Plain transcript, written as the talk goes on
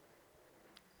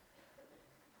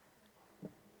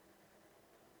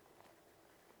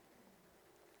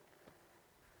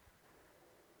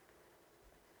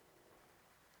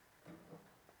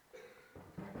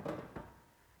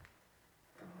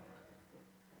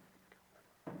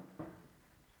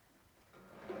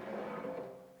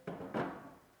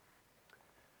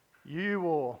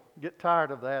get tired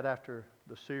of that after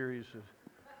the series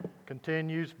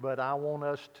continues, but I want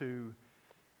us to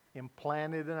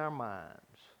implant it in our minds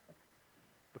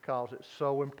because it's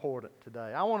so important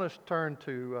today. I want us to turn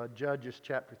to Judges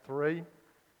chapter 3.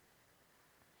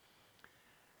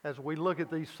 As we look at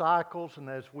these cycles and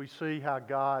as we see how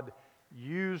God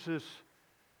uses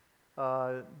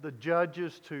the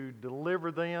judges to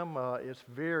deliver them, it's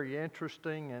very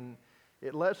interesting, and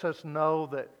it lets us know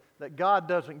that God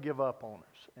doesn't give up on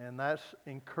us, and that's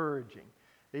encouraging.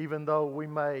 Even though we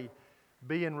may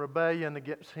be in rebellion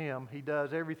against Him, He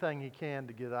does everything He can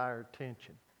to get our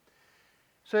attention.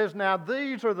 It says, "Now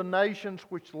these are the nations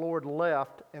which the Lord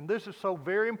left," and this is so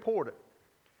very important.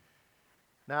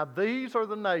 "Now these are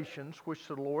the nations which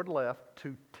the Lord left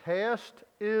to test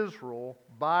Israel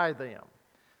by them.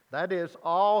 That is,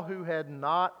 all who had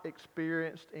not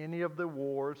experienced any of the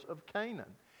wars of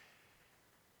Canaan."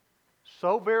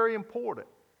 So very important.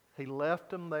 He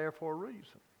left them there for a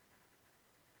reason.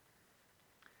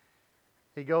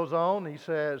 He goes on, he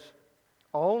says,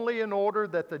 "Only in order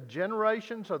that the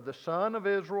generations of the son of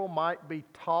Israel might be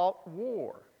taught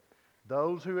war,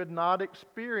 those who had not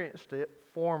experienced it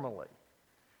formerly."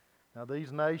 Now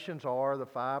these nations are the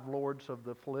 5 lords of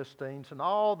the Philistines and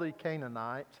all the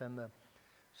Canaanites and the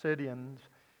Sidonians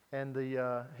and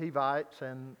the Hivites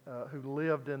and who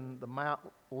lived in the Mount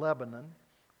Lebanon,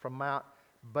 from Mount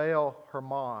Baal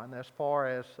Hermon as far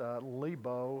as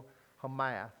Lebo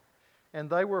Hamath. And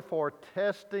they were for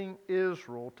testing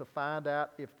Israel to find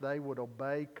out if they would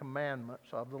obey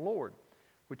commandments of the Lord,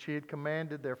 which He had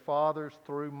commanded their fathers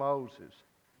through Moses.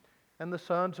 And the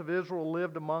sons of Israel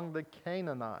lived among the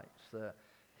Canaanites, the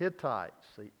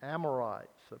Hittites, the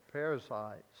Amorites, the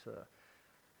Perizzites, the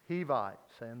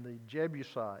Hivites, and the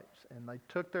Jebusites. And they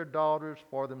took their daughters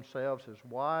for themselves as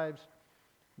wives,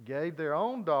 gave their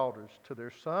own daughters to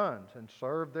their sons, and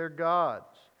served their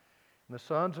gods. And the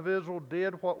sons of Israel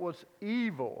did what was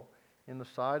evil in the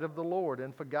sight of the Lord,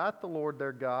 and forgot the Lord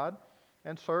their God,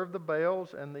 and served the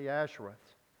Baals and the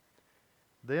Ashereths.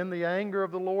 Then the anger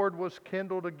of the Lord was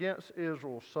kindled against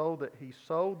Israel, so that He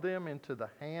sold them into the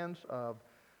hands of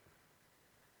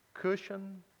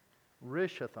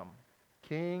Cushan-Rishathaim,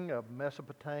 king of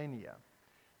Mesopotamia.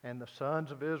 And the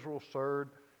sons of Israel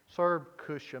served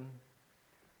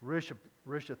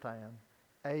Cushan-Rishathaim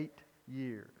 8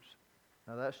 years.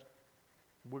 Now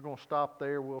we're going to stop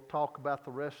there. We'll talk about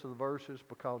the rest of the verses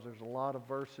because there's a lot of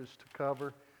verses to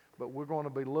cover. But we're going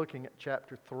to be looking at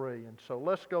chapter 3. And so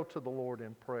let's go to the Lord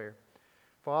in prayer.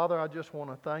 Father, I just want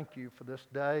to thank You for this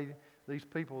day, these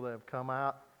people that have come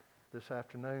out this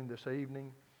afternoon, this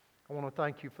evening. I want to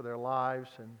thank You for their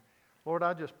lives. And Lord,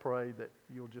 I just pray that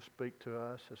You'll just speak to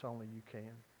us as only You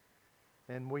can.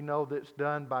 And we know that it's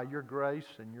done by Your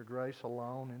grace and Your grace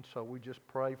alone. And so we just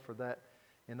pray for that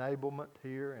enablement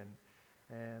here. And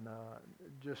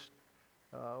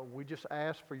we just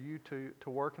ask for You to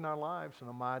work in our lives in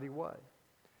a mighty way.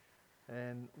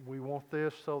 And we want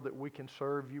this so that we can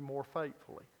serve You more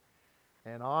faithfully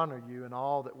and honor You in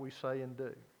all that we say and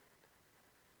do.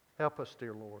 Help us,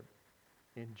 dear Lord,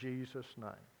 in Jesus'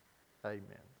 name.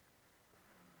 Amen.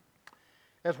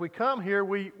 As we come here,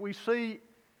 we see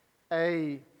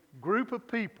a group of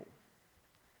people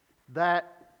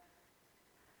that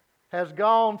has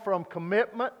gone from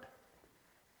commitment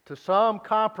to some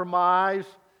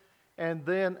compromise, and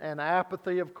then an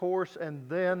apathy, of course, and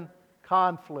then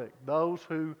conflict. Those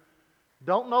who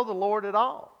don't know the Lord at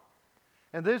all.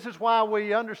 And this is why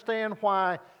we understand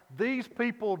why these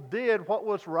people did what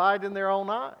was right in their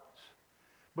own eyes.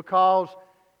 Because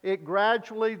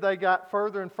they got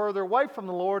further and further away from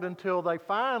the Lord until they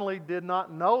finally did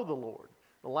not know the Lord.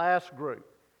 The last group.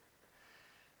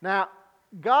 Now,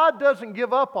 God doesn't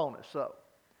give up on us, though.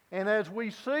 And as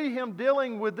we see Him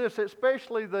dealing with this,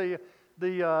 especially the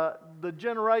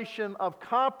generation of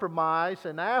compromise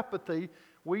and apathy,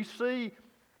 we see,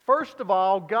 first of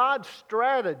all, God's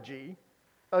strategy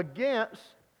against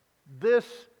this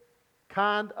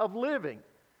kind of living,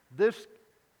 this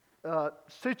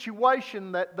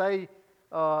situation that they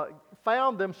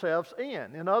found themselves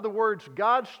in. In other words,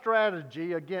 God's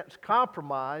strategy against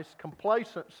compromise,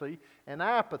 complacency, and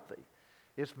apathy.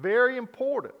 It's very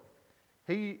important.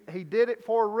 He did it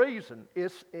for a reason.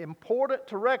 It's important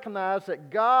to recognize that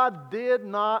God did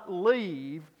not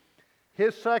leave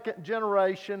His second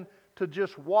generation to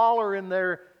just wallow in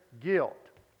their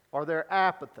guilt or their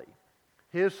apathy.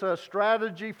 His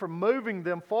strategy for moving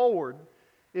them forward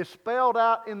is spelled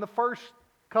out in the first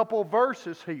couple of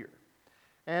verses here.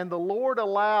 And the Lord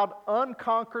allowed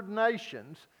unconquered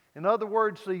nations, in other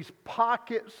words, these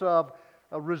pockets of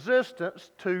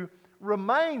resistance, to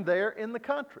remain there in the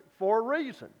country for a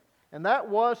reason. and that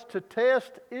was to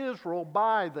test Israel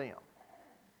by them.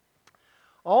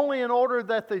 Only in order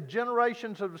that the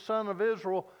generations of the son of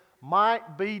Israel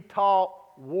might be taught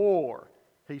war,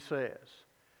 he says.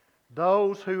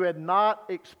 Those who had not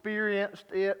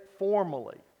experienced it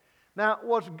formally. Now,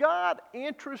 was God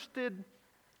interested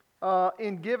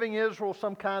in giving Israel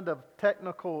some kind of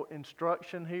technical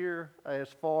instruction here as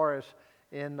far as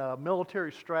in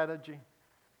military strategy?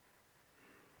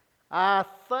 I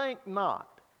think not.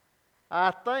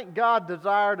 I think God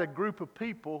desired a group of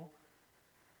people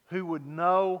who would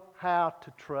know how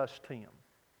to trust Him.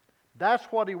 That's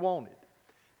what He wanted.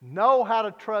 Know how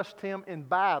to trust Him in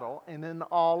battle and in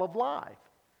all of life.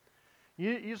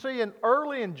 You see,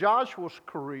 early in Joshua's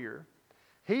career,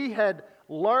 he had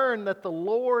learned that the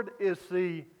Lord is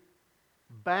the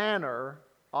banner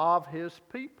of His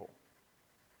people.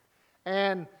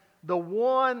 And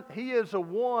He is the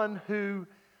one who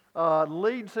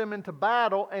leads them into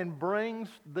battle and brings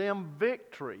them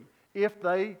victory if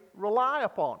they rely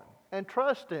upon Him and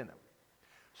trust in Him.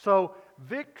 So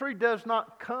victory does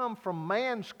not come from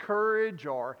man's courage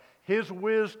or his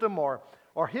wisdom or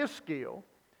his skill.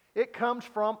 It comes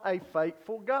from a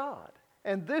faithful God.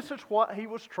 And this is what He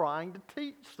was trying to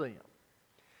teach them.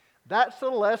 That's the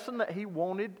lesson that He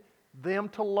wanted them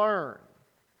to learn.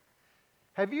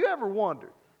 Have you ever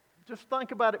wondered, just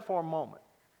think about it for a moment,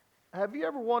 have you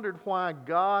ever wondered why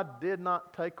God did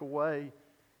not take away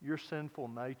your sinful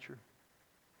nature?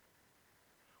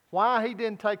 Why He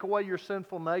didn't take away your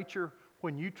sinful nature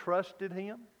when you trusted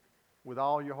Him with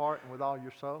all your heart and with all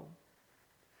your soul?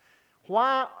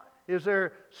 Why is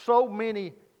there so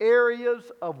many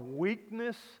areas of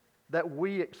weakness that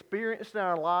we experience in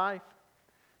our life?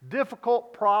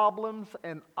 Difficult problems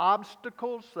and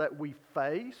obstacles that we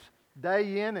face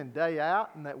day in and day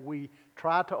out and that we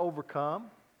try to overcome?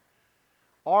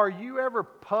 Are you ever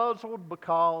puzzled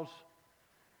because,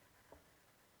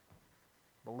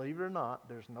 believe it or not,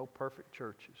 there's no perfect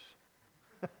churches?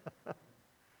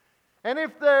 And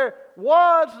if there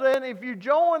was, then if you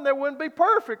joined, there wouldn't be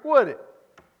perfect, would it?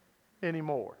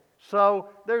 Anymore. So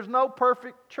there's no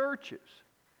perfect churches.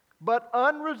 But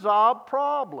unresolved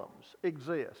problems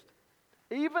exist.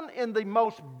 Even in the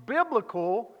most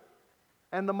biblical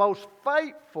and the most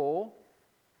faithful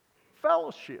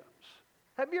fellowships.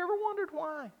 Have you ever wondered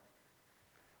why?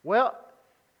 Well,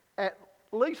 at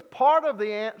least part of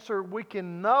the answer we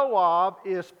can know of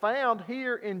is found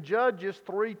here in Judges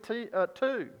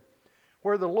 3:2,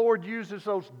 where the Lord uses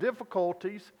those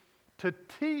difficulties to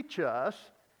teach us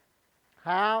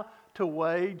how to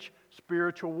wage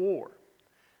spiritual war.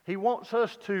 He wants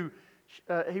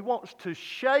to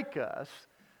shake us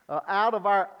out of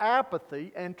our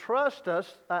apathy and trust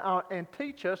us and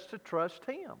teach us to trust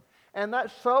Him. And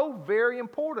that's so very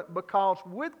important because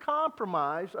with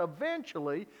compromise,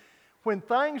 eventually, when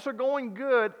things are going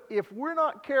good, if we're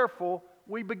not careful,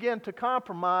 we begin to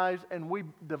compromise and we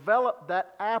develop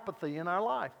that apathy in our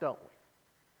life, don't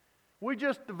we? We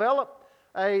just develop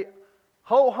a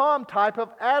ho-hum type of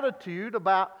attitude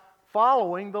about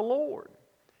following the Lord.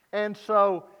 And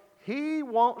so He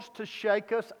wants to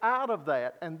shake us out of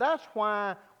that. And that's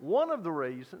why one of the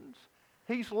reasons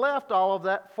He's left all of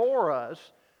that for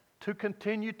us to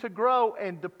continue to grow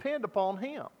and depend upon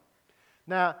Him.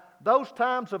 Now, those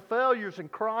times of failures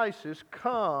and crisis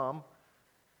come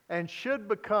and should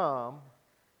become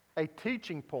a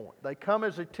teaching point. They come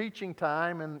as a teaching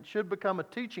time and should become a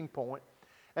teaching point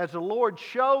as the Lord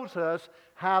shows us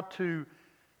how to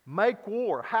make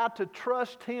war, how to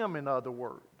trust Him, in other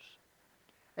words.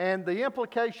 And the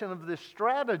implication of this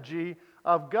strategy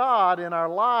of God in our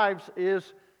lives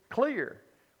is clear.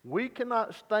 We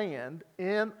cannot stand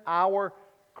in our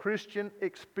Christian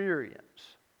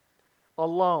experience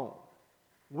alone.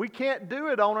 We can't do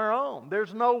it on our own.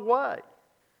 There's no way.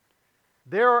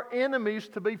 There are enemies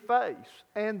to be faced,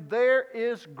 and there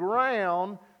is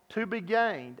ground to be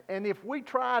gained. And if we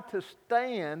try to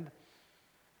stand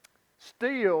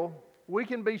still, we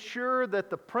can be sure that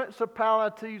the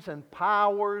principalities and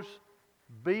powers,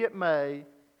 be it may,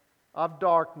 of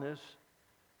darkness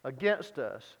against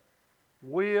us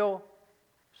will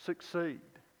succeed.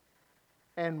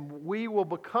 And we will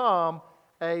become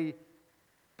a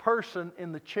person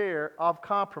in the chair of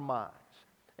compromise.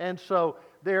 And so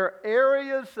there are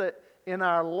areas that in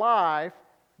our life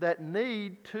that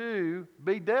need to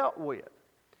be dealt with.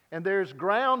 And there's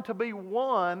ground to be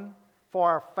won for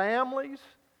our families,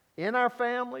 and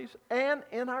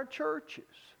in our churches.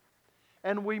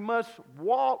 And we must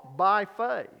walk by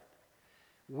faith.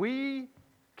 We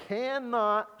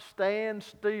cannot stand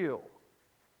still.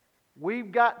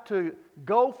 We've got to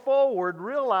go forward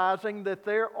realizing that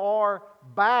there are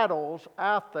battles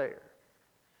out there.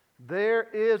 There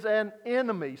is an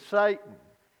enemy, Satan,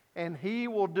 and he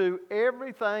will do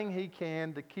everything he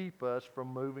can to keep us from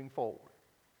moving forward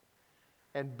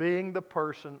and being the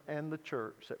person and the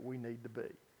church that we need to be.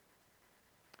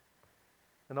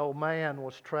 An old man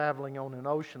was traveling on an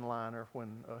ocean liner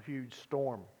when a huge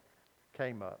storm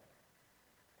came up.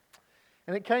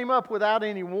 And it came up without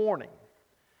any warning.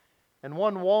 And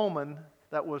one woman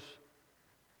that was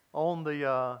on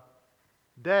the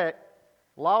deck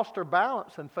lost her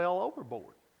balance and fell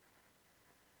overboard.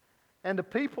 And the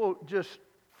people just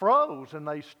froze and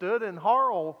they stood in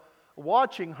horror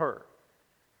watching her.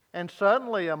 And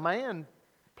suddenly a man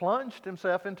plunged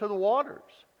himself into the waters,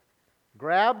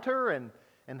 grabbed her and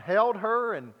held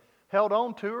her and held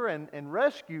on to her and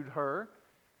rescued her,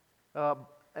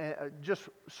 just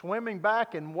swimming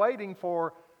back and waiting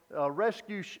for a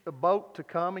rescue boat to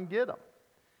come and get them.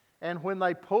 And when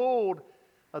they pulled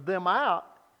them out,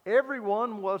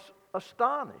 everyone was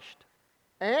astonished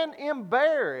and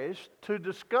embarrassed to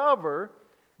discover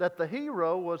that the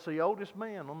hero was the oldest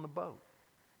man on the boat,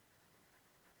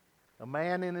 a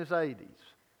man in his 80s.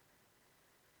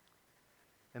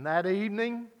 And that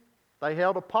evening, they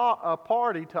held a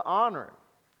party to honor him.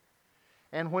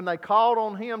 And when they called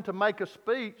on him to make a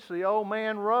speech, the old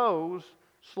man rose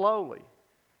slowly.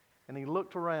 And he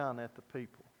looked around at the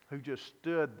people who just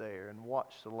stood there and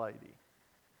watched the lady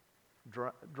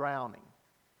drowning.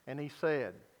 And he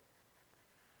said,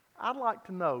 "I'd like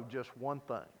to know just one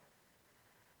thing."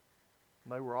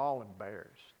 And they were all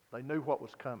embarrassed. They knew what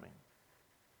was coming.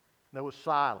 There was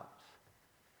silence.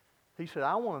 He said,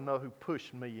 "I want to know who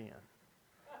pushed me in."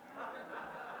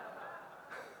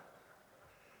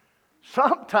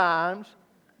 Sometimes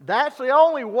that's the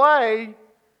only way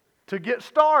to get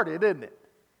started, isn't it?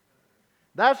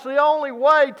 That's the only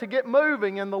way to get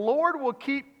moving, and the Lord will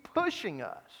keep pushing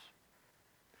us.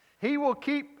 He will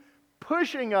keep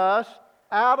pushing us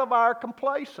out of our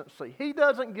complacency. He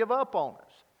doesn't give up on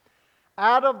us.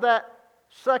 Out of that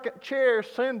second chair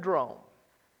syndrome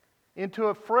into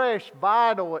a fresh,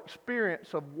 vital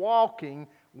experience of walking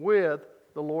with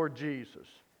the Lord Jesus.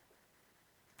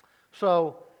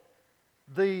 So,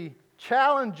 the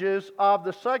challenges of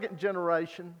the second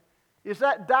generation is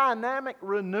that dynamic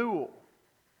renewal.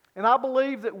 And I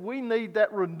believe that we need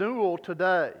that renewal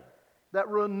today, that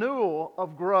renewal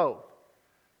of growth.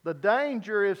 The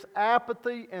danger is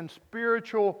apathy and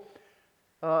spiritual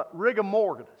rigor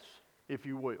mortis, if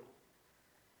you will.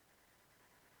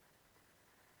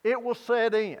 It will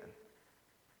set in,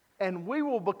 and we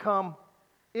will become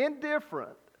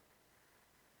indifferent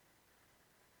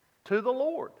to the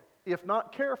Lord if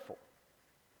not careful.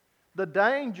 The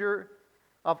danger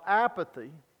of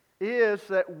apathy is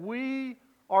that we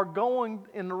are going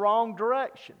in the wrong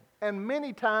direction, and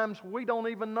many times we don't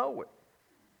even know it.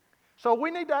 So we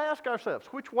need to ask ourselves,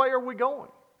 which way are we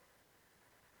going?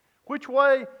 Which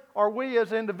way are we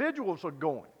as individuals are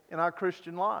going in our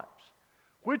Christian lives?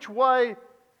 Which way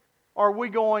are we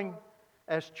going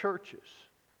as churches?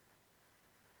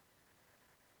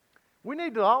 We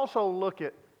need to also look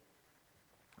at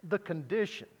the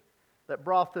condition that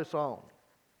brought this on.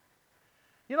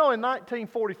 You know, in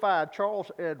 1945,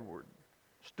 Charles Edward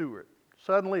Stuart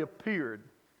suddenly appeared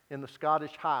in the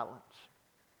Scottish Highlands.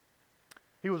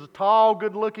 He was a tall,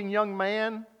 good-looking young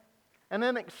man and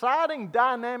an exciting,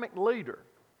 dynamic leader.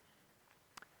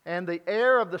 And the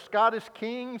heir of the Scottish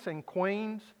kings and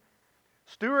queens,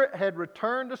 Stuart had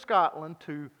returned to Scotland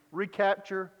to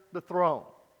recapture the throne.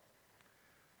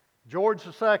 George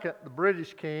II, the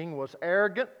British king, was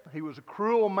arrogant. He was a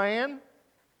cruel man.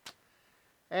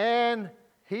 And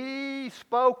he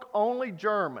spoke only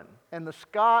German, and the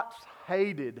Scots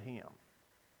hated him.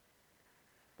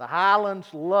 The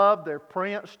Highlands loved their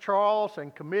Prince Charles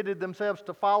and committed themselves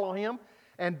to follow him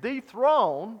and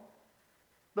dethrone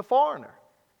the foreigner.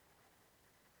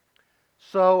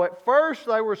 So at first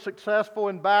they were successful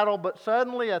in battle, but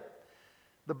suddenly at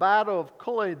the Battle of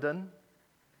Culloden,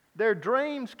 their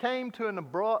dreams came to an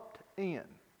abrupt end.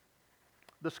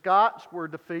 The Scots were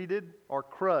defeated or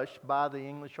crushed by the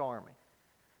English army.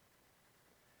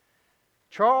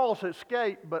 Charles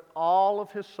escaped, but all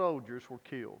of his soldiers were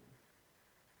killed.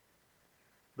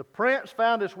 The prince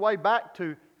found his way back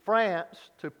to France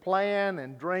to plan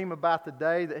and dream about the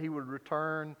day that he would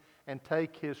return and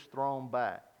take his throne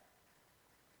back.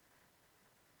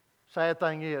 Sad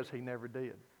thing is, he never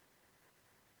did.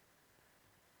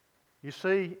 You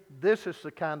see, this is the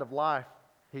kind of life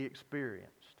he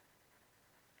experienced.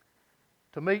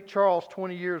 To meet Charles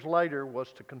 20 years later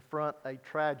was to confront a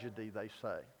tragedy, they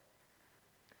say.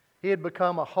 He had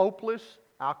become a hopeless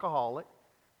alcoholic.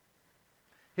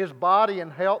 His body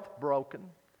and health broken.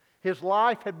 His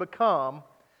life had become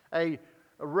a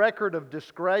record of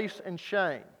disgrace and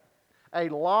shame, a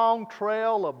long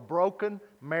trail of broken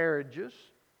marriages,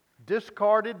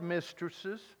 discarded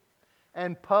mistresses,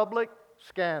 and public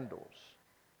scandals.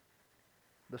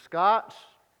 The Scots,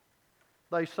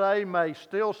 they say, may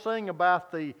still sing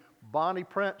about the Bonnie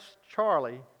Prince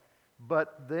Charlie,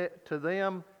 but to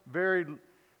them, very,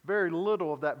 very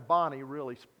little of that Bonnie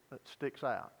really sticks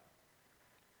out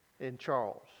in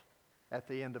Charles at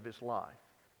the end of his life.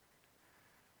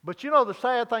 But you know, the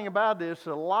sad thing about this,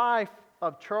 the life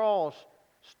of Charles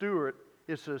Stuart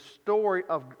is a story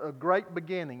of a great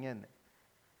beginning, isn't it?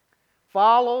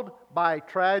 Followed by a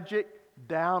tragic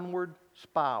downward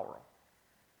spiral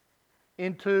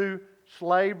into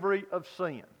slavery of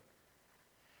sin.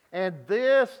 And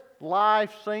this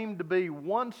life seemed to be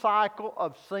one cycle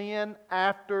of sin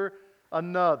after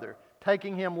another,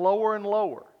 taking him lower and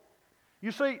lower.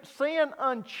 You see, sin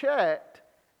unchecked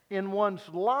in one's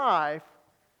life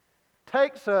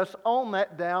takes us on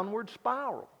that downward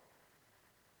spiral.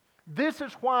 This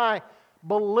is why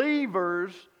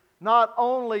believers not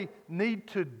only need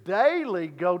to daily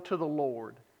go to the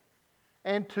Lord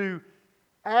and to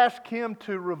ask Him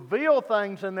to reveal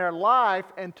things in their life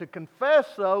and to confess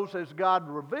those as God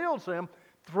reveals them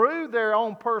through their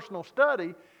own personal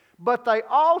study, but they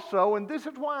also, and this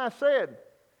is why I said,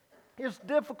 it's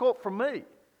difficult for me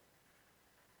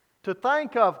to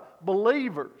think of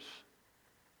believers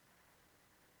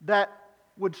that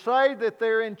would say that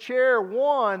they're in chair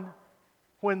one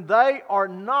when they are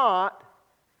not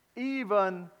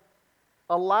even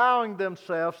allowing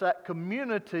themselves that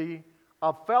community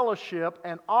of fellowship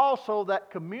and also that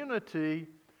community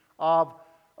of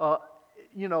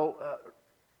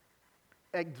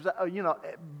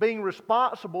being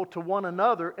responsible to one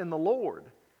another in the Lord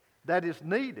that is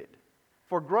needed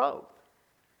for growth.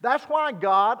 That's why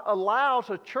God allows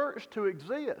a church to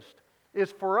exist,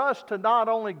 is for us to not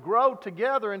only grow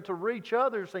together and to reach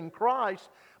others in Christ,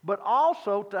 but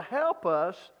also to help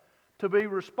us to be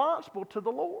responsible to the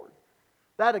Lord.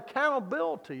 That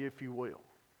accountability, if you will.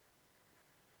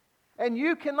 And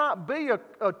you cannot be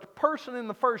a person in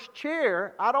the first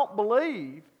chair, I don't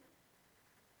believe,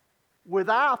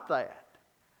 without that.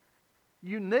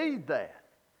 You need that.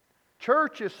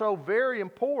 Church is so very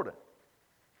important.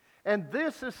 And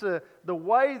this is the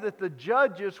way that the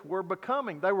judges were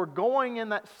becoming. They were going in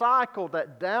that cycle,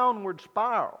 that downward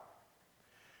spiral.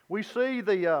 We see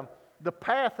the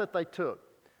path that they took.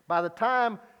 By the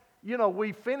time,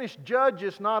 we finish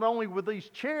Judges, not only with these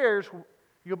chairs,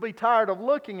 you'll be tired of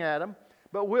looking at them,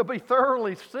 but we'll be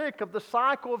thoroughly sick of the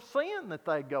cycle of sin that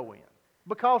they go in,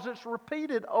 because it's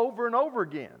repeated over and over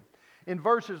again. In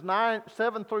verses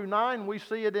 7 through 9, we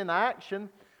see it in action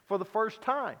for the first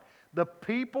time. The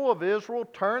people of Israel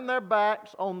turned their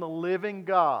backs on the living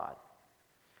God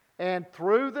and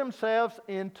threw themselves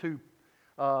into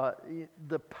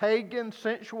the pagan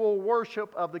sensual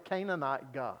worship of the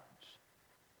Canaanite gods.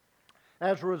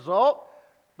 As a result,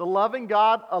 the loving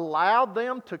God allowed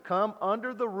them to come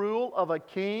under the rule of a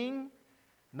king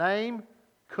named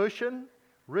Cushan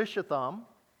Rishathaim.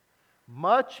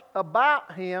 Much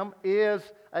about him is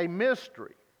a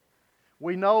mystery.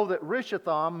 We know that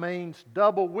Rishathaim means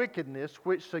double wickedness,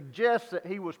 which suggests that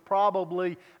he was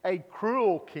probably a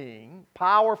cruel king,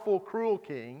 powerful, cruel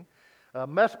king.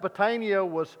 Mesopotamia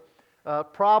was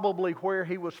probably where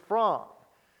he was from.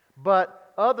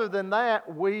 But other than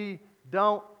that, we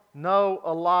don't know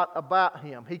a lot about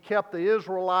him. He kept the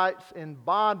Israelites in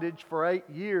bondage for 8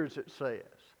 years, it says.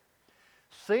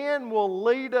 Sin will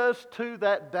lead us to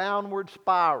that downward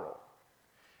spiral.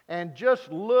 And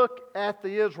just look at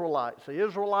the Israelites. The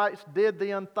Israelites did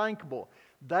the unthinkable.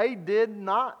 They did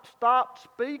not stop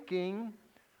speaking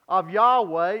of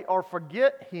Yahweh or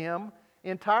forget Him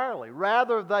entirely.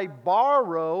 Rather, they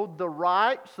borrowed the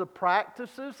rites, the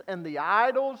practices, and the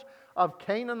idols of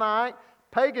Canaanite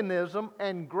paganism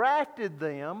and grafted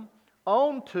them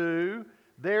onto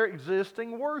their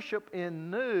existing worship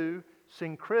in new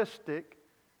syncretic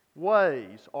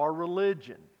ways or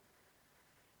religion.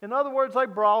 In other words, they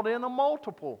brought in a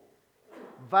multiple,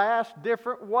 vast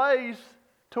different ways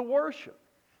to worship.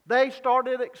 They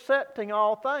started accepting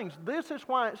all things. This is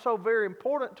why it's so very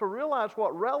important to realize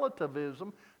what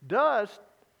relativism does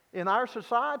in our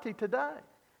society today.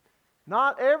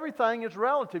 Not everything is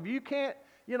relative. You can't,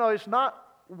 it's not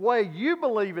the way you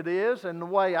believe it is and the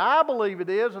way I believe it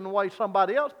is and the way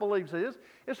somebody else believes it is.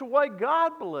 It's the way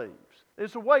God believes.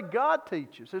 It's the way God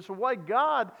teaches. It's the way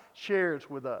God shares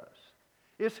with us.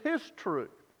 It's His truth.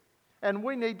 And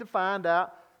we need to find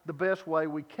out the best way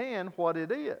we can what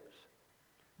it is.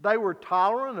 They were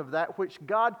tolerant of that which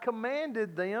God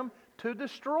commanded them to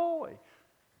destroy.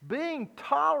 Being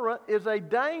tolerant is a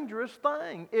dangerous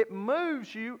thing. It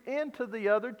moves you into the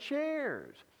other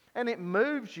chairs, and it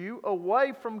moves you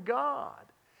away from God.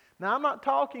 Now, I'm not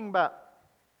talking about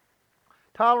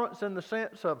tolerance in the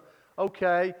sense of,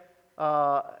 okay,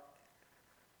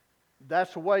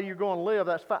 that's the way you're going to live,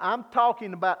 that's fine. I'm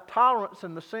talking about tolerance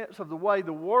in the sense of the way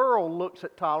the world looks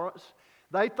at tolerance.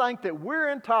 They think that we're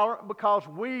intolerant because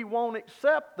we won't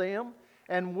accept them,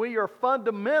 and we are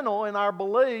fundamental in our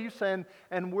beliefs, and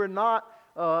we're not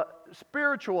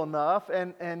spiritual enough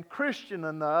and Christian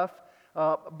enough,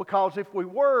 because if we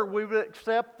were, we would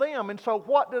accept them. And so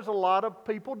what does a lot of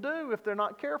people do if they're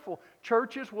not careful?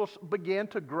 Churches will begin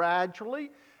to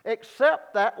gradually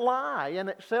accept that lie and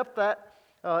accept that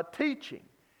teaching.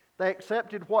 They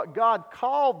accepted what God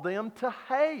called them to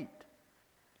hate.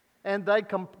 And they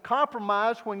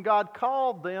compromised when God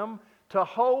called them to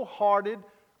wholehearted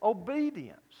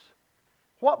obedience.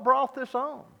 What brought this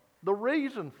on? The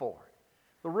reason for it.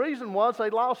 The reason was they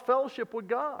lost fellowship with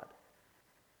God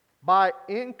by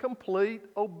incomplete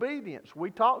obedience.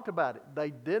 We talked about it. They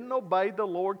didn't obey the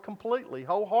Lord completely,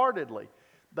 wholeheartedly.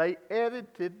 They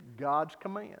edited God's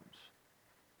commands.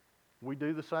 We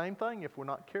do the same thing if we're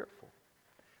not careful.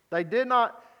 They did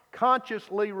not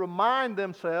consciously remind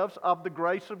themselves of the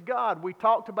grace of God. We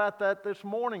talked about that this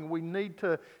morning. We need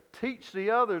to teach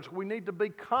the others. We need to be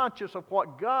conscious of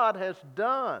what God has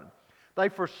done. They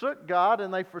forsook God,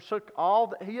 and they forsook all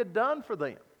that He had done for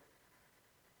them.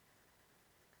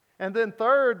 And then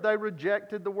third, they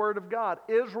rejected the Word of God.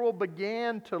 Israel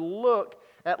began to look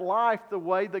at life the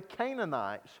way the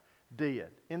Canaanites did.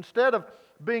 Instead of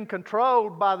being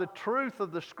controlled by the truth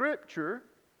of the Scripture,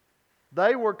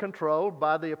 they were controlled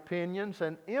by the opinions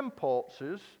and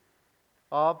impulses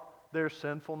of their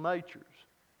sinful natures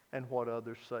and what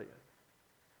others said.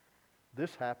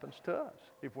 This happens to us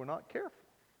if we're not careful.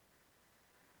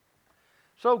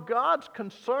 So God's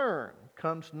concern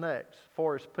comes next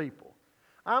for His people.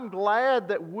 I'm glad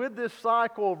that with this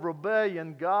cycle of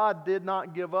rebellion, God did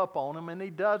not give up on them, and He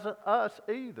doesn't us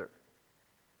either.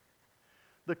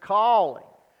 The calling.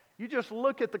 You just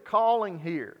look at the calling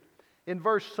here. In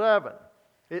verse 7,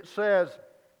 it says,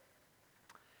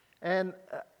 And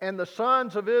the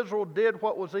sons of Israel did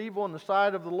what was evil in the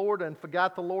sight of the Lord, and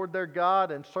forgot the Lord their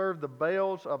God, and served the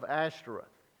Baals of Ashtoreth.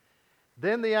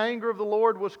 Then the anger of the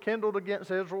Lord was kindled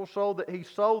against Israel, so that He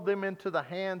sold them into the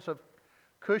hands of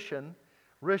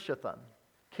Cushan-Rishathaim,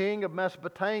 king of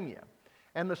Mesopotamia.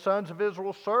 And the sons of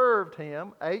Israel served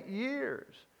him 8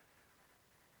 years.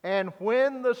 And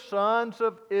when the sons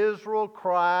of Israel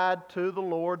cried to the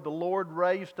Lord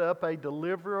raised up a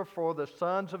deliverer for the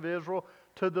sons of Israel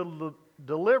to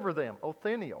deliver them,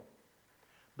 Othniel,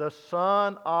 the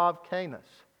son of Kenaz,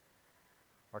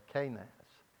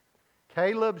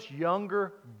 Caleb's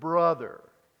younger brother.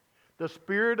 The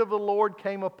Spirit of the Lord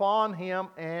came upon him,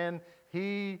 and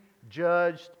he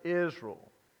judged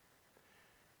Israel.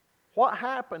 What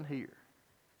happened here?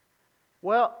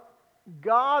 Well,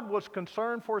 God was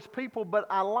concerned for His people, but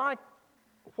I like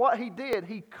what He did.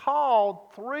 He called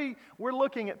we're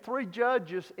looking at 3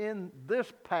 judges in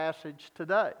this passage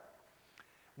today.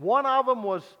 One of them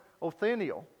was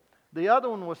Othniel, the other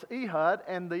one was Ehud,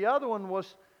 and the other one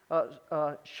was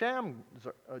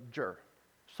Shamgar.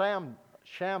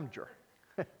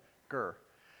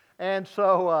 And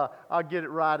so, I'll get it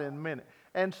right in a minute.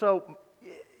 And so,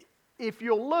 if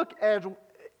you'll look as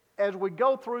we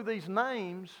go through these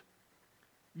names,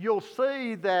 you'll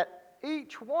see that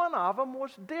each one of them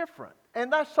was different.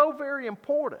 And that's so very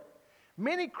important.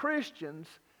 Many Christians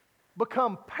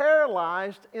become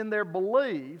paralyzed in their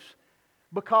beliefs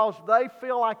because they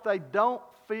feel like they don't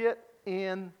fit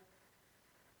in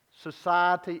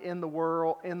society, in the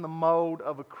world, in the mode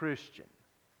of a Christian.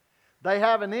 They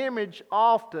have an image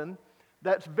often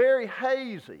that's very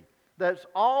hazy, that's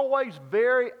always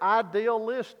very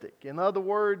idealistic. In other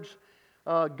words,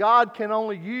 God can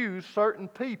only use certain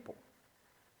people.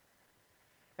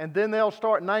 And then they'll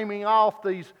start naming off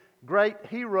these great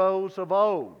heroes of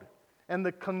old. And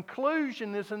the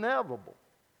conclusion is inevitable.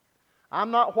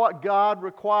 I'm not what God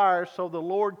requires, so the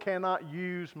Lord cannot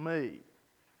use me.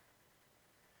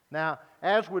 Now,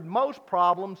 as with most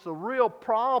problems, the real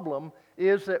problem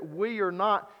is that we are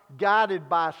not guided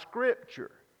by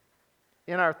Scripture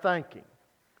in our thinking.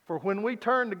 For when we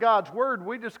turn to God's Word,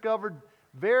 we discovered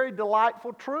very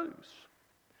delightful truths.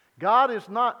 God is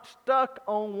not stuck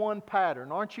on one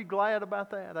pattern. Aren't you glad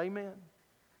about that? Amen.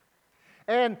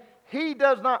 And He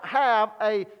does not have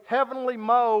a heavenly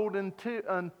mode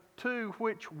into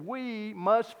which we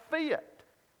must fit.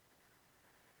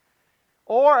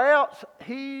 Or else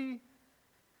He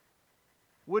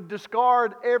would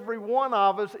discard every one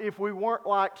of us if we weren't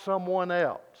like someone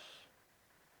else.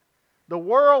 The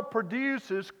world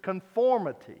produces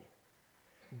conformity.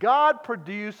 God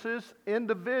produces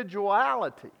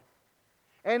individuality.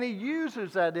 And He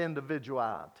uses that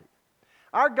individuality.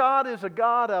 Our God is a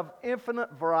God of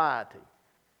infinite variety.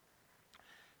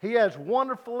 He has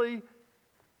wonderfully,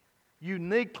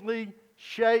 uniquely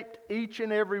shaped each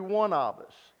and every one of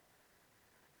us.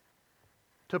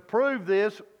 To prove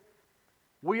this,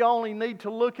 we only need to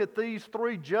look at these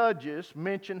three judges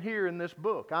mentioned here in this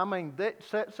book. I mean, that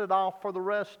sets it off for the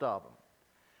rest of them.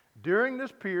 During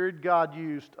this period, God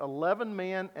used 11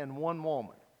 men and 1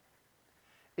 woman,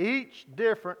 each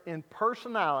different in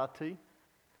personality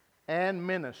and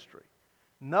ministry.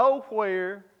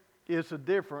 Nowhere is the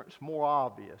difference more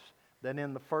obvious than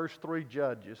in the first 3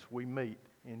 judges we meet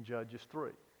in Judges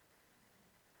 3.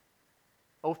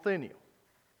 Othniel.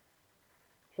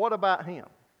 What about him?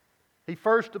 He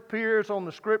first appears on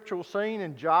the scriptural scene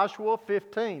in Joshua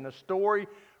 15, a story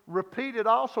repeated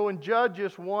also in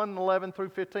Judges 1, 11 through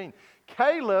 15.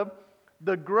 Caleb,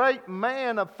 the great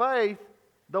man of faith,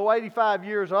 though 85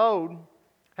 years old,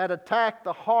 had attacked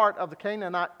the heart of the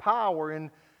Canaanite power in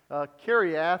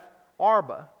Kiriath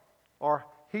Arba, or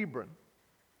Hebron.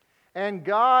 And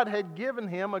God had given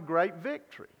him a great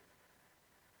victory.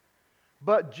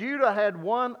 But Judah had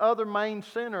one other main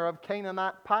center of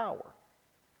Canaanite power.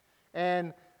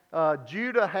 And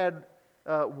Judah had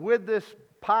with this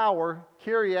power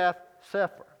Kiriath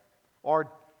Sefer,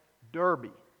 or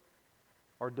Derby,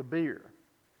 or Debir.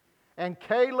 And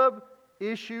Caleb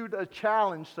issued a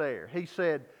challenge there. He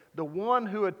said, the one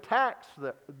who attacks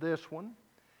this one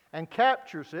and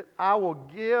captures it, I will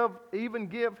even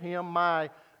give him my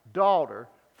daughter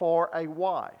for a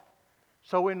wife.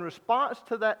 So in response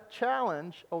to that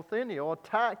challenge, Othniel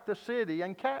attacked the city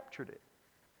and captured it.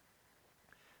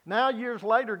 Now, years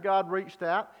later, God reached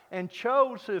out and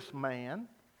chose this man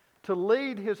to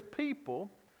lead his people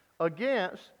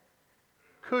against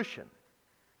Cushan.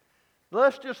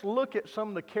 Let's just look at some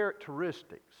of the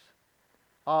characteristics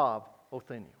of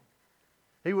Othniel.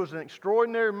 He was an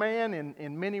extraordinary man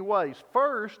in many ways.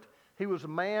 First, he was a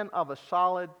man of a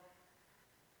solid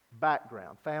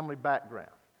background, family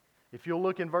background. If you'll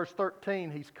look in verse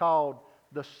 13, he's called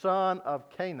the son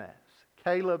of Kenaz,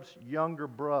 Caleb's younger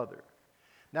brother.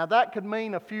 Now that could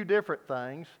mean a few different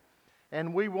things,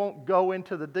 and we won't go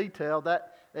into the detail.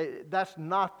 That's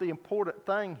not the important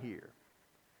thing here.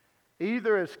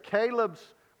 Either as Caleb's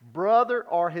brother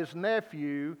or his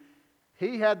nephew,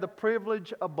 he had the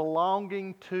privilege of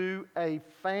belonging to a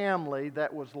family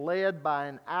that was led by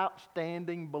an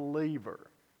outstanding believer.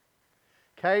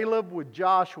 Caleb with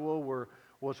Joshua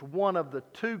was one of the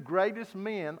 2 greatest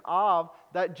men of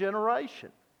that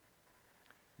generation.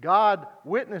 God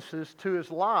witnesses to his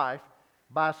life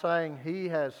by saying he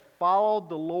has followed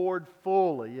the Lord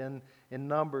fully in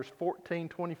Numbers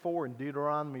 14:24 and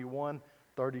Deuteronomy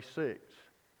 1:36.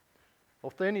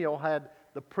 Othniel had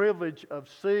the privilege of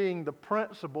seeing the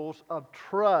principles of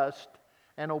trust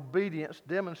and obedience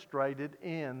demonstrated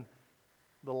in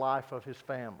the life of his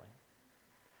family.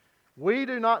 We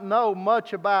do not know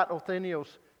much about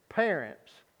Othniel's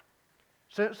parents.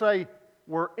 Since they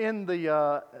were in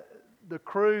the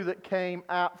crew that came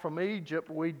out from Egypt,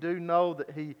 we do know that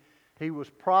he was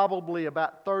probably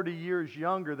about 30 years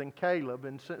younger than Caleb,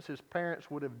 and since his parents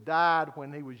would have died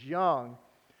when he was young,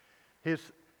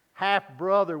 his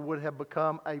half-brother would have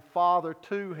become a father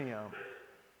to him.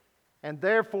 And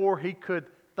therefore, he could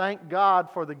thank God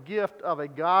for the gift of a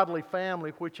godly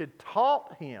family which had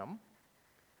taught him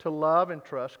to love and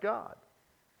trust God.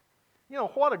 You know,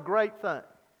 what a great thing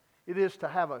it is to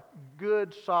have a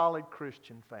good, solid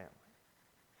Christian family.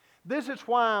 This is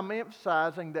why I'm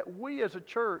emphasizing that we as a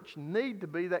church need to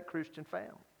be that Christian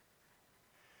family.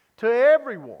 To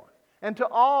everyone and to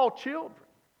all children,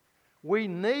 we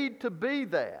need to be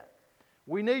that.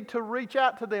 We need to reach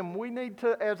out to them. We need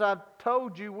to, as I've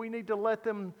told you, we need to let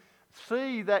them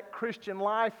see that Christian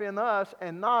life in us,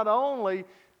 and not only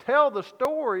tell the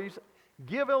stories,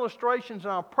 give illustrations in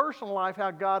our personal life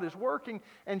how God is working,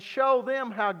 and show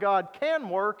them how God can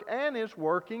work and is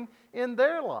working in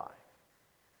their life.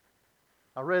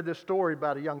 I read this story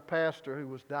about a young pastor who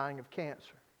was dying of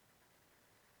cancer.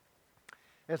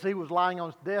 As he was lying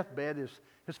on his deathbed,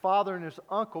 his father and his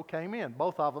uncle came in,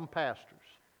 both of them pastors.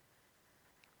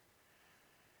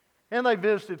 And they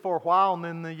visited for a while, and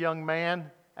then the young man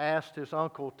asked his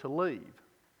uncle to leave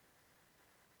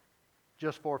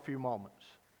just for a few moments.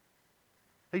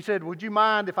 He said, "Would you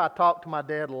mind if I talked to my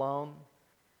dad alone?"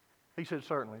 He said,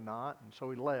 "Certainly not," and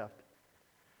so he left.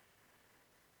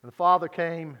 And the father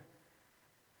came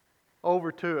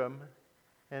over to him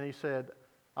And he said,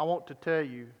 I want to tell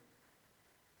you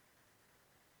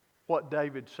what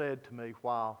David said to me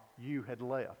while you had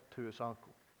left, to his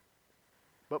uncle.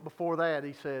 But before that,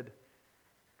 he said,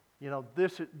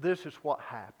 this is what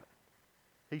happened.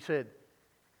 He said,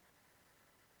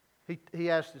 he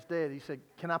asked his dad, he said,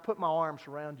 can I put my arms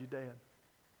around you, Dad?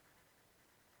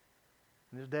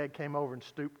 And his dad came over and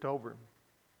stooped over him.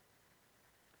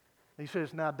 He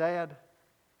says, now, Dad,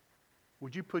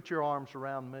 would you put your arms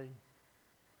around me?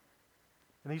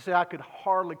 And he said, I could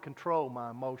hardly control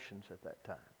my emotions at that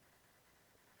time.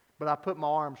 But I put my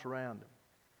arms around him.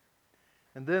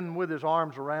 And then with his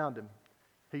arms around him,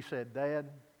 he said, Dad,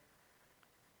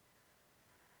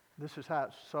 this is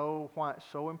why it's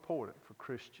so important for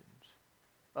Christians,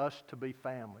 us to be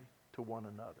family to one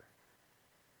another.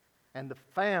 And the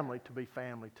family to be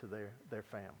family to their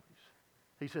families.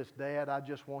 He says, Dad, I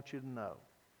just want you to know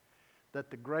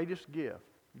that the greatest gift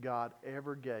God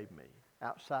ever gave me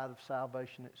outside of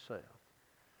salvation itself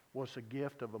was the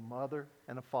gift of a mother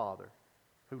and a father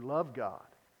who loved God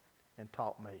and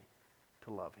taught me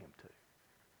to love Him too.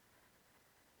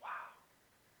 Wow.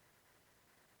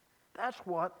 That's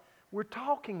what we're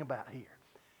talking about here.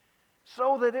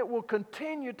 So that it will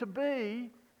continue to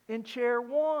be in chair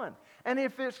 1. And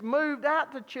if it's moved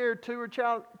out to chair 2 or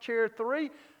chair 3,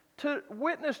 to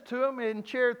witness to them in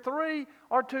chair 3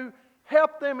 or to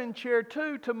help them in chair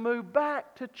 2 to move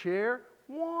back to chair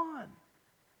 1.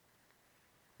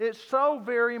 It's so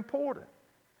very important.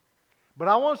 But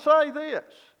I want to say this.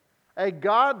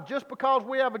 Just because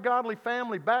we have a godly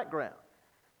family background,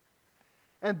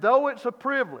 and though it's a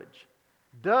privilege,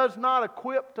 does not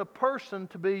equip a person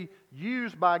to be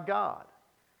used by God.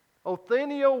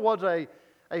 Othniel was a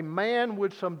man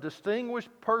with some distinguished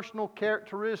personal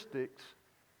characteristics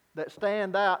that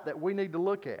stand out that we need to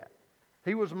look at.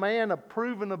 He was a man of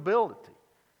proven ability.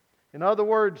 In other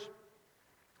words,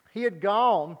 he had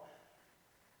gone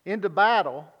into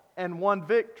battle and won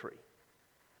victory.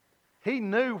 He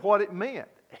knew what it meant.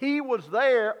 He was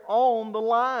there on the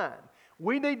line.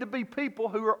 We need to be people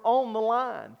who are on the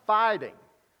line, fighting.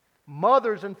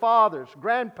 Mothers and fathers,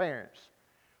 grandparents,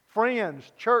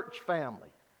 friends, church family.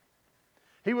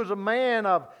 He was a man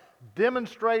of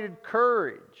demonstrated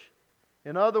courage.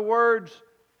 In other words,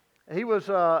 he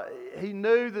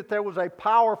knew that there was a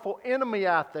powerful enemy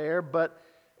out there, but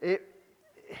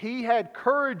he had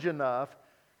courage enough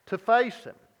to face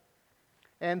him.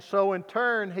 And so in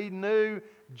turn, he knew,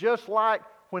 just like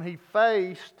when he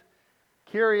faced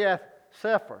Kiriath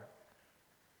Sefer,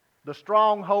 the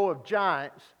stronghold of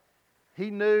giants,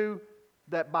 he knew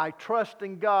that by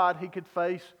trusting God, he could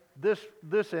face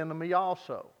this enemy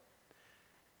also.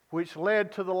 Which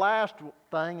led to the last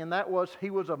thing, and that was he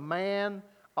was a man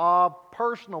of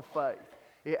personal faith.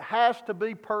 It has to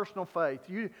be personal faith.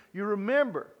 You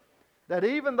remember that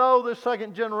even though the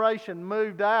second generation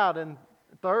moved out and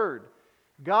third,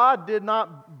 God did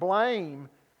not blame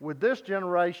with this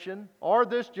generation or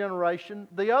this generation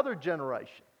the other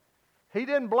generation. He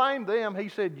didn't blame them. He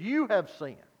said, you have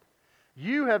sinned.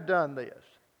 You have done this.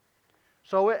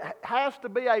 So it has to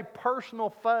be a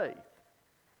personal faith.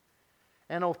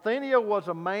 And Othniel was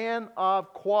a man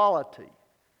of quality,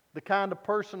 the kind of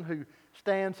person who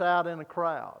stands out in a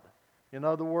crowd. In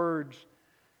other words,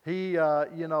 he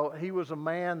was a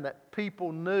man that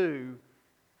people knew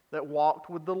that walked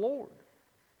with the Lord.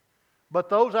 But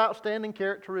those outstanding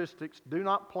characteristics do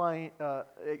not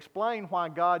explain why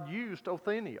God used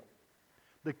Othniel.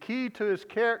 The key to his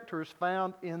character is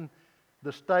found in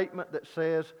the statement that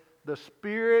says, the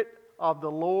Spirit of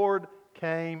the Lord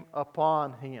came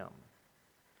upon him.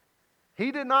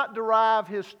 He did not derive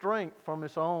his strength from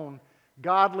his own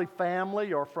godly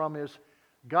family or from his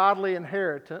godly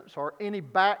inheritance or any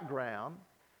background,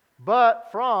 but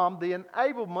from the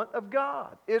enablement of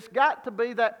God. It's got to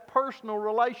be that personal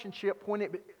relationship when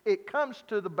it comes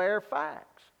to the bare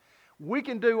facts. We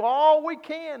can do all we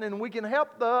can, and we can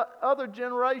help the other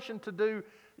generation to do,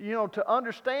 to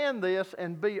understand this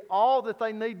and be all that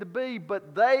they need to be,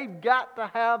 but they've got to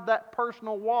have that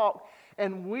personal walk,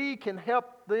 and we can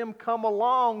help them come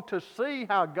along to see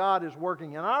how God is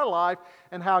working in our life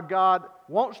and how God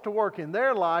wants to work in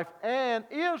their life and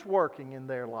is working in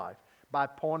their life by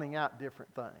pointing out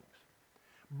different things.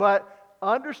 But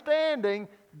understanding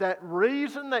that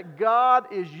reason that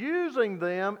God is using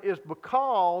them is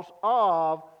because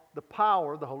of the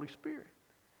power of the Holy Spirit.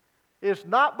 It's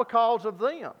not because of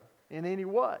them in any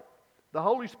way. The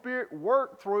Holy Spirit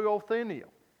worked through Othniel.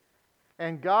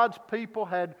 And God's people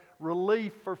had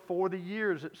relief for 40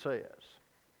 years, it says.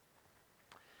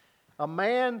 A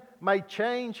man may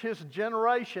change his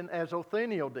generation as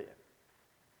Othniel did.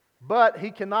 But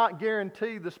he cannot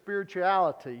guarantee the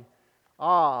spirituality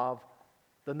of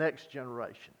the next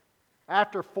generation.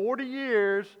 After 40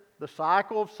 years, the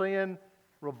cycle of sin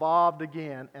revolved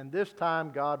again, and this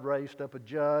time God raised up a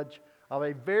judge of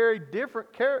a very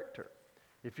different character.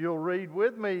 If you'll read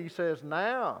with me, he says,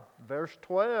 "Now," verse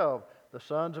 12, "the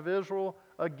sons of Israel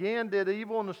again did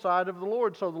evil in the sight of the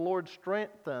Lord. So the Lord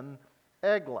strengthened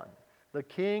Eglon, the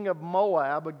king of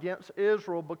Moab, against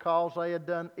Israel because they had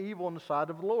done evil in the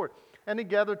sight of the Lord. And he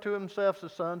gathered to himself the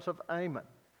sons of Amnon,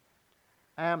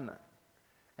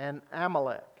 and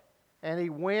Amalek. And he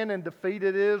went and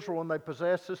defeated Israel, and they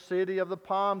possessed the city of the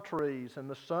palm trees. And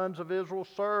the sons of Israel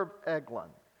served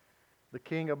Eglon, the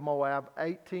king of Moab,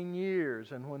 18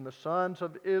 years. And when the sons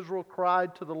of Israel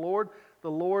cried to the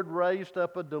Lord raised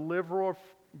up a deliverer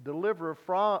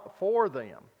for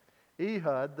them,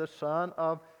 Ehud, the son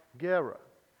of Gera,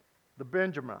 the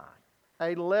Benjaminite,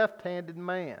 a left-handed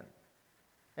man.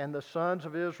 And the sons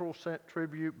of Israel sent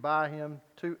tribute by him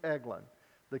to Eglon,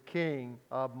 the king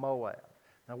of Moab."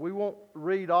 Now, we won't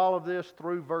read all of this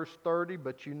through verse 30,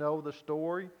 but you know the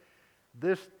story.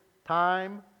 This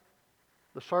time,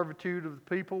 the servitude of the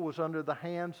people was under the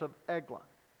hands of Eglon,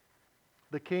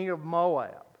 the king of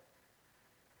Moab.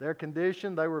 Their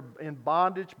condition, they were in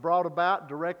bondage brought about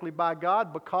directly by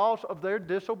God because of their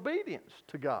disobedience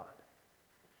to God.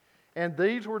 And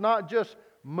these were not just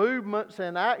movements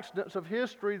and accidents of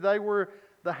history, they were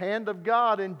the hand of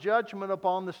God in judgment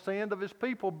upon the sin of His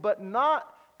people, but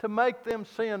not to make them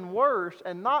sin worse,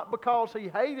 and not because He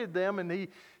hated them and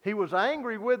He was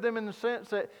angry with them in the sense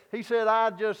that He said,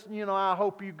 I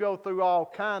hope you go through all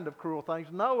kind of cruel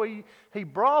things. No, He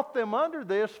brought them under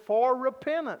this for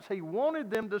repentance. He wanted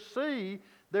them to see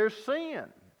their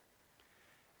sin.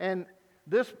 And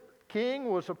this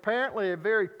king was apparently a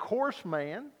very coarse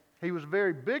man. He was a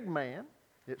very big man,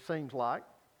 it seems like,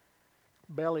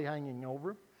 belly hanging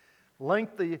over.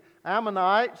 Linked the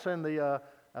Ammonites and the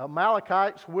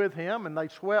Amalekites with him, and they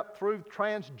swept through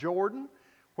Transjordan,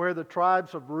 where the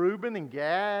tribes of Reuben and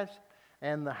Gad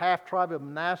and the half-tribe of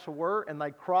Manasseh were, and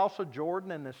they crossed the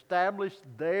Jordan and established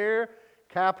their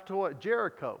capital at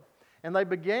Jericho. And they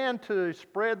began to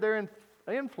spread their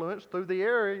influence through the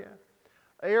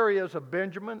areas of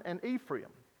Benjamin and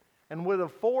Ephraim. And with a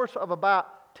force of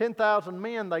about 10,000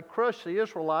 men, they crushed the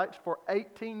Israelites for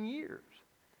 18 years.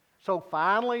 So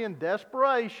finally, in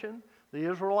desperation, the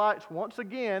Israelites once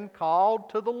again called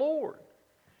to the Lord.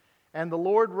 And the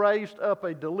Lord raised up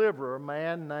a deliverer, a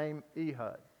man named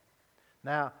Ehud.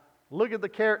 Now, look at the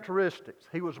characteristics.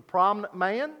 He was a prominent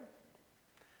man.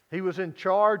 He was in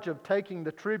charge of taking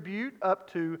the tribute up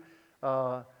to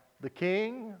the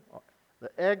king, the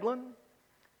Eglon.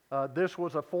 This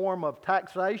was a form of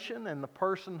taxation, and the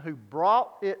person who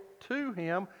brought it to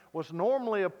him was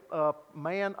normally a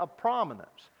man of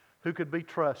prominence who could be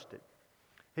trusted.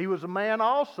 He was a man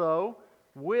also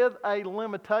with a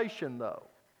limitation, though.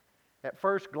 At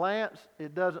first glance,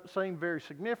 it doesn't seem very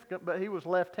significant, but he was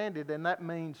left-handed, and that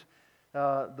means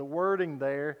the wording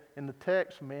there in the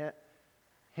text meant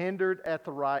hindered at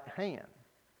the right hand.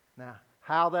 Now,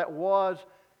 how that was,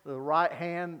 the right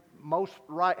hand, most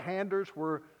right-handers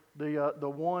were the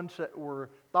ones that were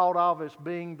thought of as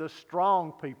being the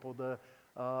strong people, the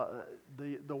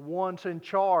ones in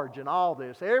charge and all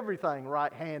this. Everything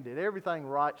right-handed, everything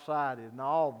right-sided and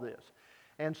all this.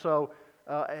 And so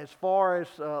as far as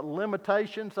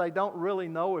limitations, they don't really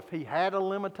know if he had a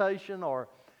limitation,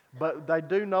 but they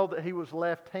do know that he was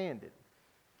left-handed.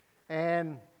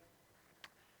 And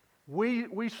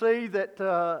we see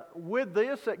that with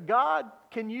this, that God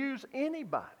can use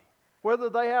anybody, whether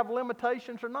they have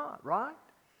limitations or not, right?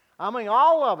 I mean,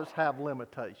 all of us have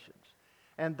limitations.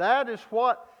 And that is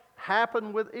what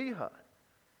happened with Ehud.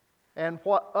 And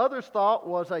what others thought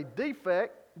was a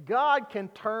defect, God can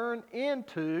turn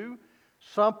into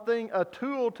something, a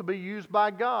tool to be used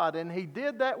by God. And He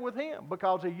did that with him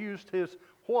because He used His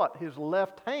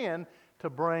left hand to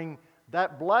bring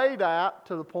that blade out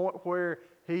to the point where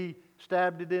He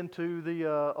stabbed it into the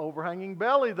overhanging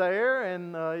belly there,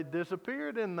 and it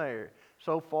disappeared in there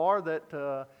so far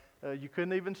that you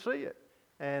couldn't even see it.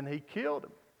 And He killed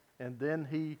him. And then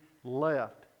he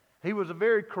left. He was a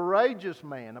very courageous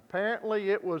man. Apparently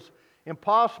it was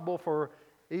impossible for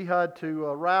Ehud to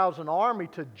rouse an army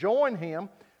to join him.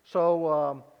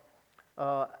 So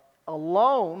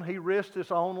alone he risked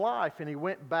his own life, and he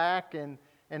went back and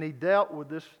he dealt with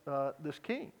this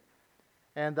king.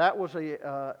 And that was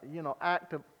a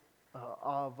act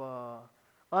of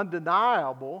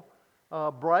undeniable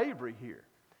bravery here.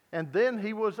 And then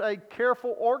he was a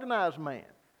careful, organized man.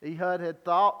 Ehud had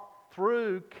thought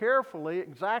through carefully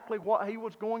exactly what he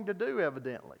was going to do,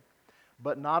 evidently.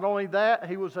 But not only that,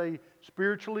 he was a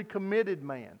spiritually committed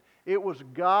man. It was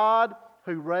God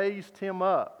who raised him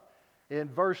up. In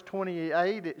verse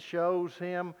 28, it shows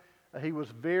him he was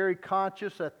very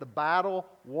conscious that the battle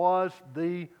was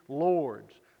the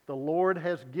Lord's. The Lord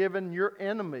has given your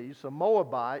enemies, the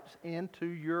Moabites, into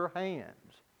your hands.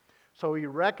 So he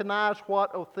recognized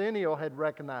what Othniel had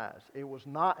recognized. It was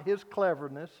not his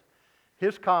cleverness,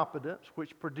 his competence,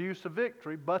 which produced the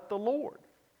victory, but the Lord.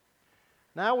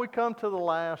 Now we come to the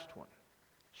last one,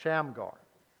 Shamgar.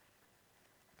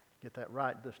 Get that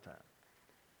right this time.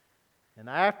 And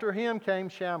after him came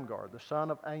Shamgar, the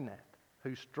son of Anat,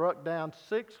 who struck down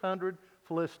 600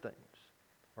 Philistines,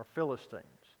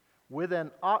 with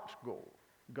an ox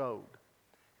goad.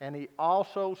 And he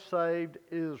also saved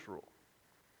Israel.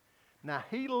 Now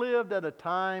he lived at a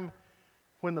time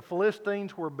when the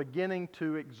Philistines were beginning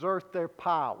to exert their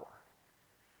power.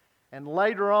 And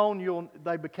later on,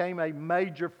 they became a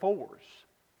major force.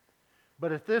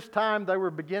 But at this time, they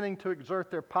were beginning to exert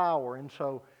their power. And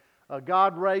so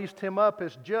God raised him up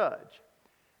as judge.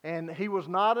 And he was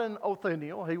not an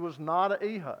Othniel. He was not an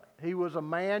Ehud. He was a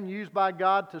man used by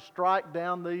God to strike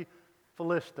down the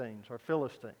Philistines.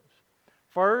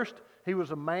 First, he was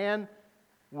a man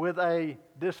with a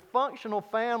dysfunctional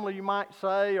family, you might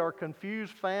say, or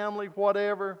confused family,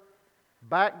 whatever,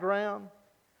 background.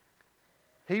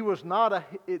 He was not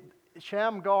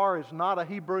Shamgar is not a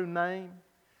Hebrew name.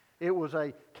 It was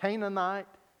a Canaanite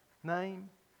name.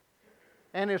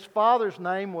 And his father's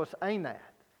name was Anat.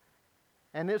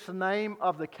 And it's the name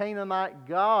of the Canaanite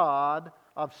god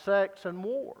of sex and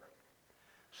war.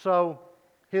 So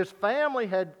his family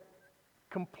had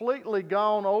completely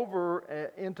gone over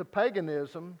into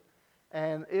paganism,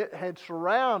 and it had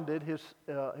surrounded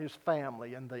his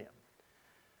family and them.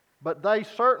 But they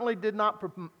certainly did not.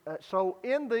 So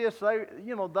in this,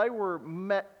 they were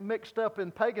mixed up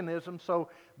in paganism. So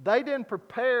they didn't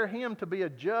prepare him to be a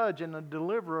judge and a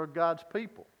deliverer of God's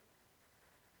people.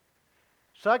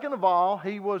 Second of all,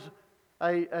 he was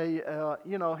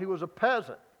he was a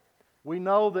peasant. We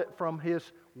know that from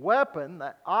his weapon,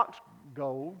 that ox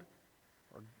goad,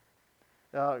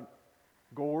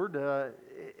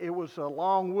 it was a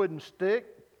long wooden stick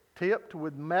tipped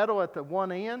with metal at the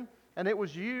one end, and it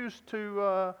was used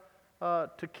to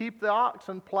keep the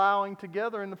oxen plowing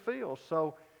together in the fields.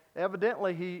 So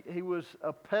evidently he was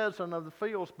a peasant of the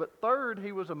fields. But third,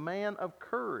 he was a man of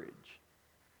courage.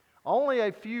 Only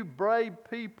a few brave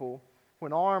people,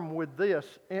 when armed with this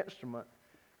instrument,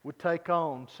 would take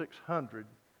on 600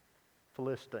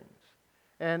 Philistines.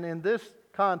 And in this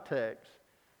context,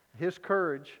 his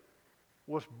courage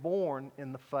was born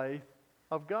in the faith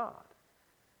of God.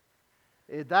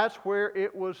 That's where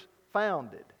it was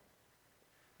founded.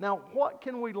 Now, what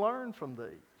can we learn from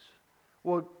these?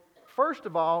 Well, first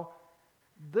of all,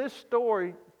 this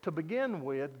story, to begin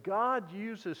with, God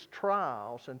uses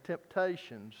trials and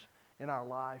temptations in our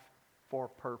life for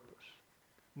a purpose.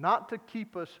 Not to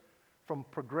keep us from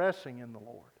progressing in the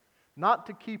Lord. Not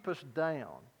to keep us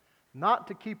down. Not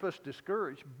to keep us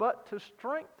discouraged, but to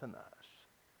strengthen us.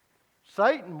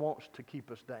 Satan wants to keep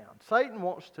us down. Satan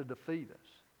wants to defeat us,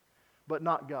 but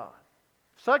not God.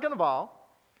 Second of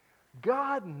all,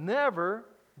 God never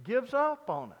gives up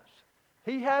on us.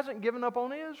 He hasn't given up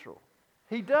on Israel.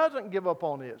 He doesn't give up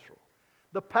on Israel.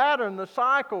 The pattern, the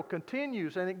cycle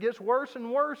continues, and it gets worse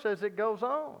and worse as it goes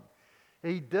on.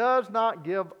 He does not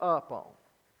give up on.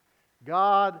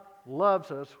 God loves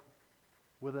us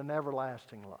with an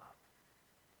everlasting love.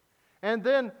 And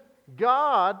then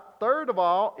God, third of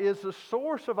all, is the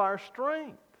source of our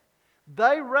strength.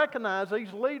 They recognize,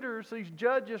 these leaders, these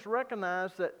judges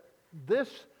recognize that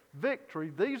these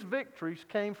victories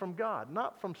came from God,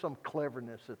 not from some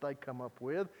cleverness that they come up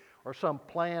with or some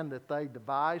plan that they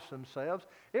devised themselves.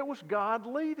 It was God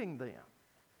leading them.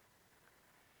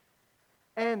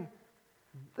 And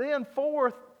then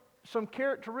fourth, some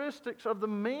characteristics of the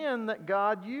men that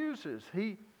God uses.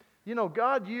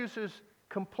 God uses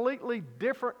completely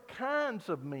different kinds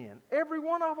of men. Every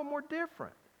one of them were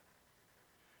different.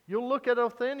 You'll look at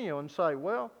Othniel and say,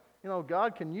 well,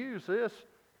 God can use this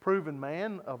proven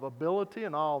man of ability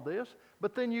and all this.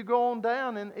 But then you go on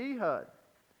down in Ehud.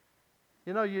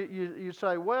 You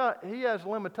say, well, he has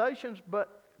limitations,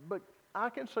 but I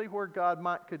can see where God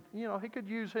he could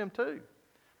use him too.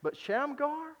 But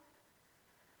Shamgar,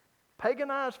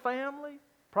 paganized family,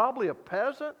 probably a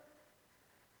peasant,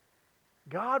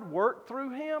 God worked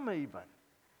through him even.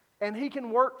 And he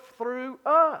can work through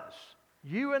us,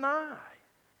 you and I.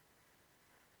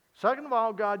 Second of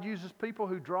all, God uses people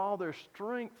who draw their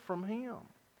strength from him,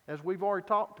 as we've already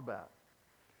talked about.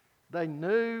 They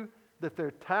knew that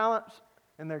their talents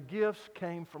and their gifts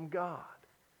came from God.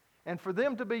 And for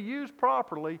them to be used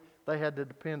properly, they had to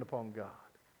depend upon God.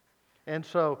 And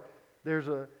so there's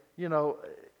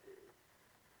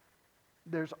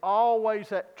always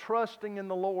that trusting in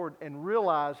the Lord and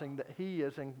realizing that He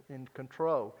is in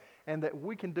control and that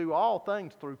we can do all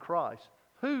things through Christ,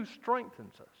 who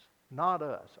strengthens us, not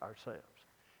us ourselves.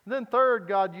 And then third,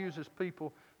 God uses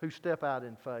people who step out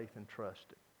in faith and trust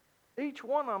Him. Each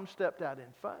one of them stepped out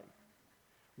in faith.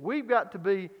 We've got to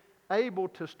be able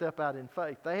to step out in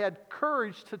faith. They had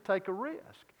courage to take a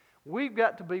risk. We've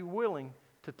got to be willing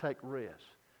to take risks.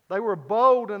 They were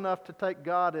bold enough to take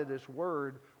God at His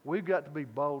word. We've got to be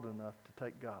bold enough to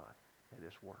take God at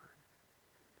His word.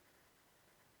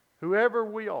 Whoever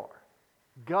we are,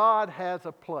 God has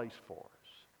a place for us.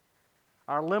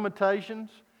 Our limitations,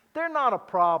 they're not a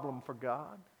problem for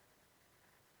God.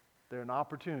 They're an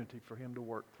opportunity for Him to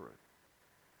work through.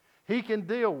 He can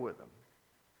deal with them.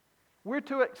 We're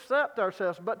to accept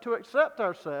ourselves, but to accept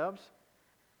ourselves,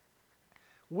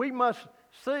 we must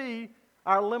see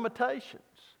our limitations.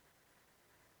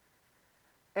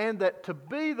 And that to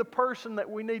be the person that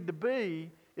we need to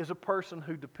be is a person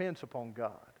who depends upon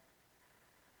God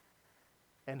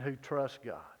and who trusts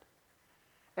God.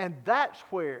 And that's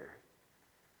where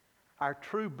our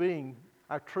true being,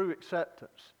 our true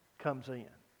acceptance comes in.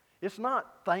 It's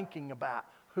not thinking about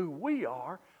who we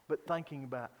are, but thinking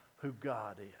about who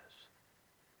God is.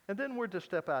 And then we're to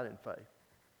step out in faith.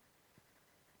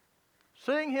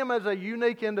 Seeing Him as a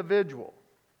unique individual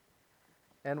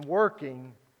and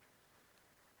working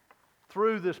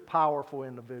through this powerful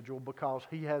individual because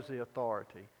he has the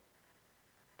authority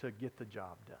to get the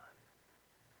job done.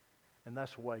 And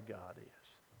that's the way God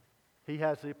is. He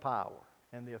has the power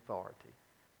and the authority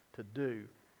to do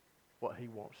what He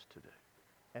wants to do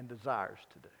and desires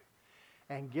to do.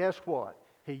 And guess what?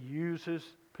 He uses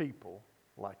people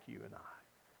like you and I.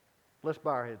 Let's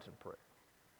bow our heads and pray.